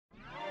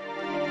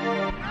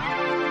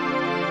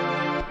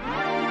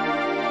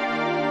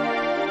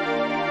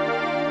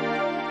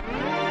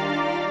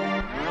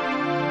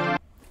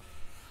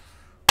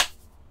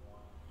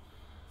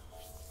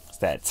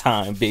that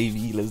time,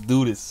 baby. Let's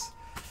do this.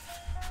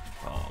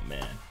 Oh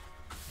man.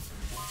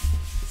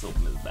 Let's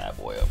open this bad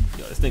boy up.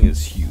 Yo, this thing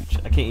is huge.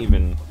 I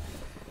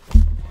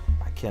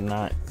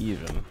cannot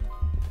even.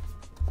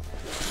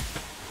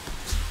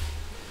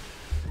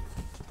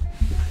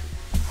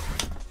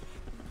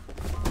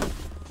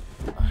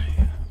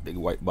 Big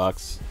white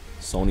box,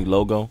 Sony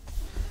logo.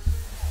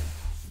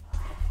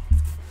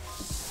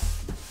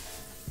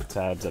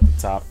 Tabs at the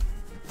top.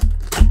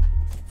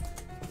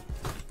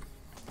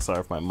 Sorry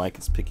if my mic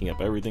is picking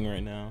up everything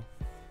right now.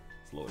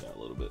 Let's lower that a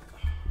little bit.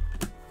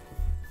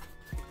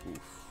 Oof.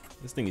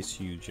 This thing is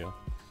huge, yo.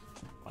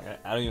 Like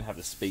I don't even have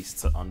the space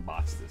to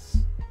unbox this.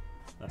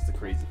 That's the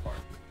crazy part.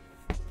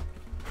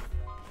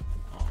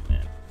 Oh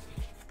man.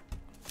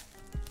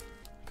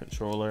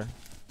 Controller.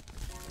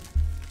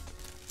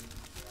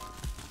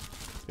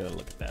 Gotta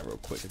look at that real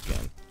quick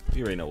again.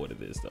 You already know what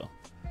it is though.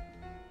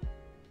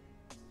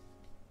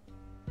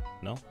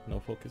 No? No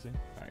focusing?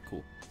 Alright,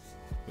 cool.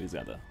 We just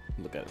gotta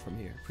look at it from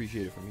here.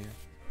 Appreciate it from here.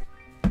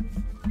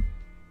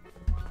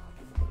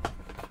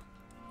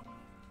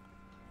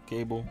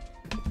 Cable.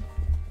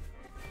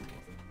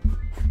 What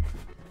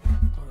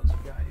else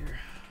we got here?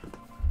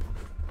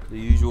 The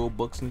usual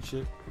books and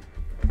shit.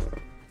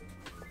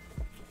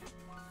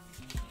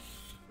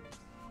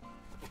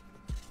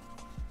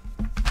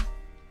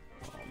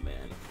 Oh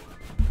man.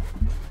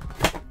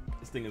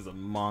 This thing is a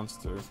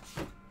monster.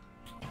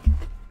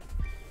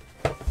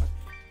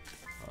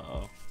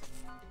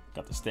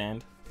 Got the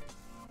stand,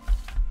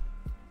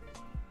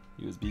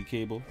 USB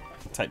cable,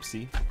 Type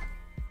C,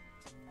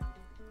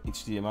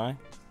 HDMI.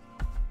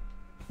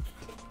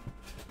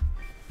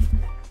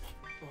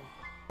 Oh,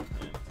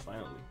 man,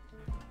 finally.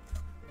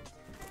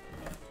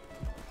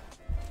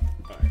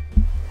 Alright.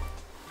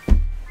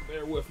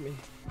 Bear with me.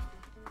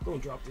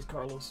 Don't drop this,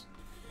 Carlos.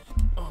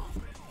 Oh,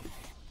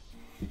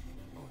 man.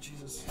 Oh,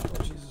 Jesus.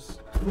 Oh, Jesus.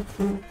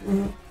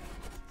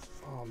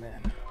 Oh, man.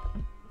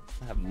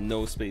 I have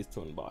no space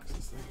to unbox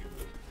this thing.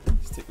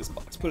 Let's take this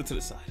box, put it to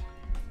the side.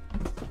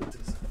 Put it to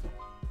the side.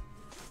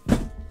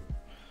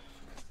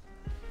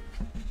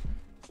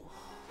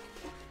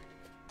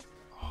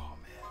 Oh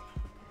man.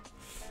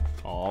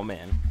 Oh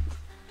man.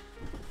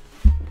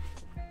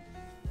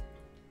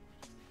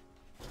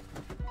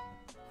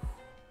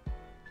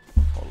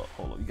 Hold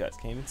up. You guys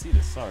can't even see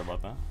this. Sorry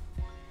about that.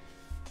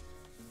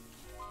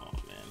 Oh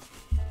man.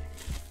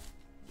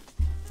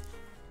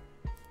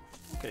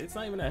 Okay, it's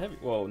not even that heavy.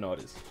 Whoa, no, it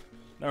is.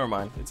 Never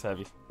mind, it's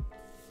heavy.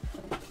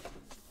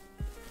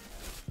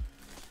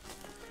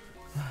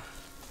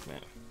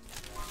 Man,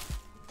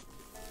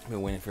 I've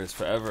been waiting for this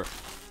forever.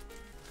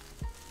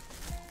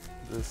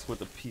 This with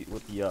the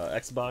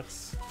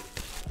Xbox,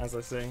 as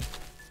I say.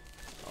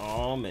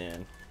 Oh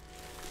man.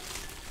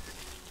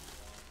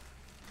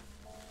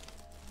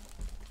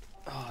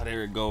 Oh,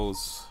 there it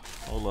goes.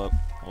 Hold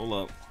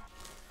up.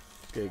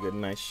 Okay, good,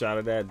 nice shot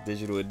of that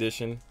digital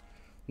edition.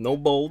 No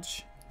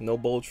bulge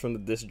from the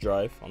disk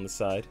drive on the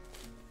side.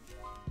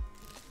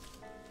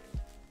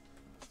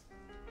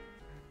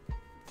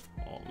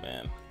 Oh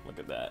man, look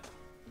at that.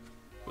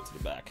 Go to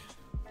the back.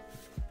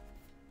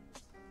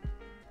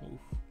 Oof,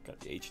 got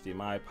the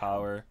HDMI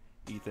power,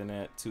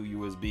 Ethernet, 2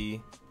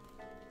 USB.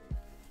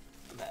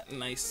 That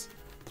nice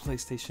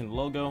PlayStation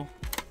logo.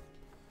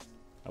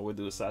 I would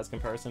do a size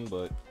comparison,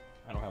 but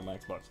I don't have my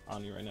Xbox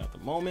on me right now at the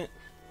moment.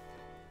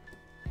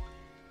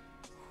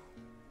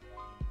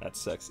 That's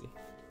sexy.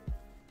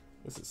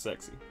 This is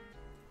sexy.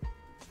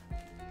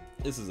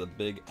 This is a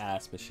big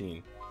ass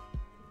machine.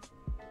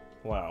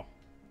 Wow.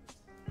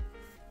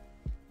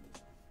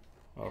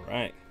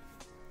 Alright.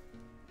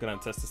 Gonna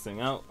test this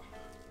thing out.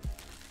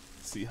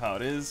 See how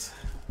it is.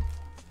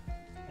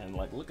 And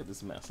like, look at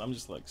this mess. I'm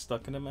just like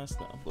stuck in a mess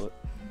now. But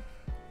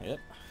yep,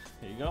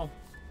 here you go.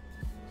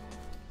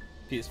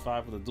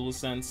 PS5 with a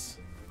DualSense.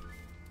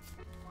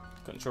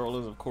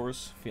 Controllers, of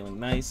course, feeling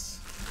nice.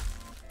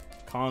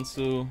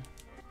 Console.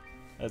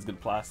 That's good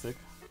plastic.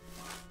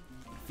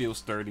 Feels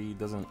sturdy,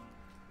 doesn't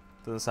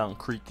sound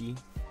creaky.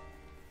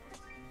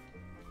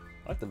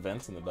 I like the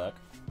vents in the back.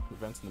 The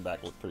vents in the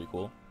back look pretty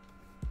cool.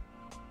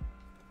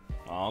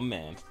 Oh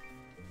man.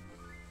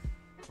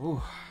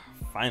 Ooh,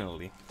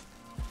 finally.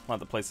 I'm about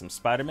to play some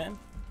Spider-Man.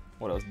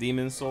 What else?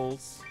 Demon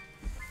Souls.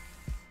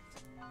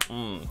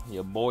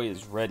 Your boy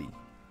is ready.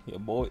 Your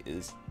boy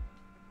is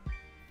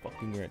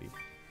fucking ready.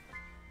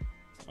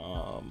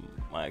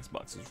 My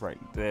Xbox is right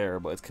there,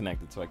 but it's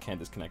connected, so I can't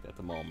disconnect at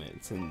the moment.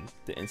 It's in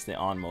the instant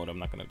on mode. I'm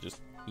not gonna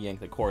just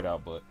yank the cord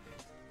out, but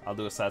I'll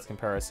do a size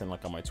comparison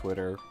like on my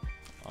Twitter,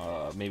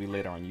 maybe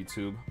later on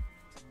YouTube.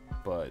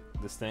 But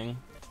this thing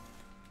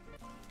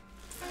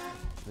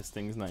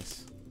is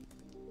nice.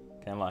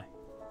 Can't lie.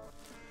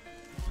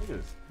 Look at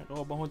this. Like a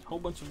whole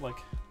bunch of like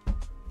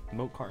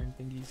note carton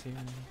thingies here.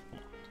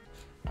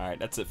 All right,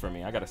 that's it for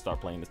me. I gotta start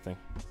playing this thing.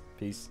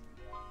 Peace.